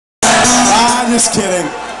Just kidding.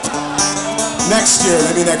 Next year,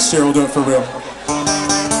 maybe next year we'll do it for real.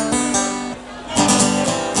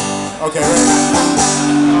 Okay, ready?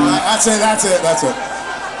 That's it.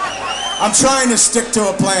 I'm trying to stick to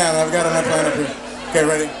a plan. I've got a plan up here. Okay,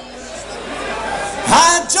 ready?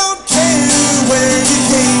 I don't care where you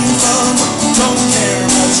came from, don't care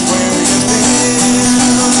much where you've been,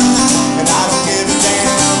 and I don't give a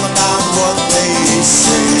damn about what they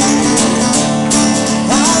say.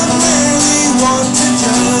 I rarely want to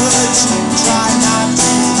judge, try not to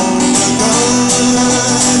hold a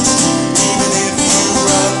grudge, even if you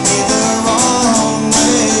rub me the wrong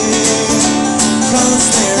way, 'cause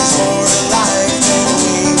there's more to life than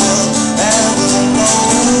we will ever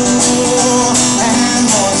know, and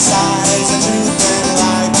more sides of truth than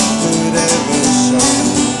life could ever show.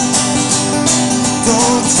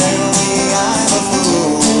 Don't tell me I'm a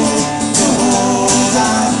fool to hold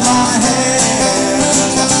out my hand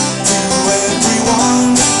to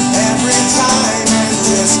everyone, every time, and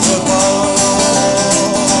risk the ball.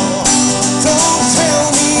 Don't tell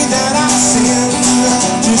me that I sinned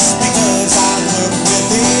just because I look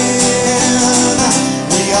within.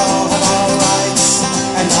 We all have our rights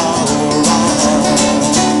and our wrongs,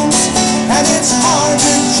 and it's hard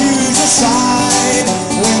to choose a side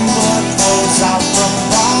when blood flows out from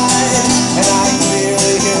pride. And I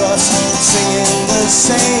clearly hear us singing the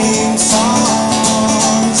same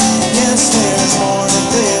songs. Yes, there's more to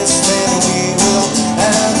this than we will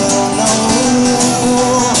ever know,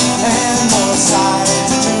 and more sides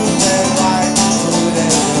to truth than life could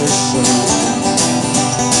ever show.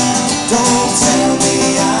 Don't tell me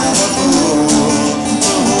I'm a fool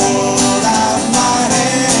to hold out my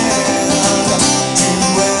hand to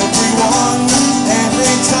everyone,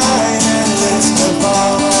 every time, and risk the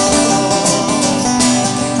ball.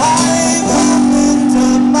 I've opened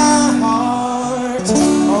up my heart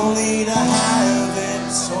only to have it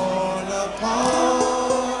torn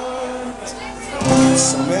apart.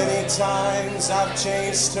 So many times I've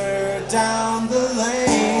chased her down the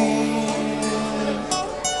lane,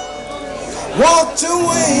 walked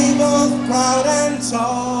away both proud and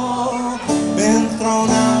tall, been thrown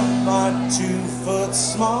out my 2 foot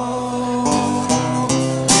small.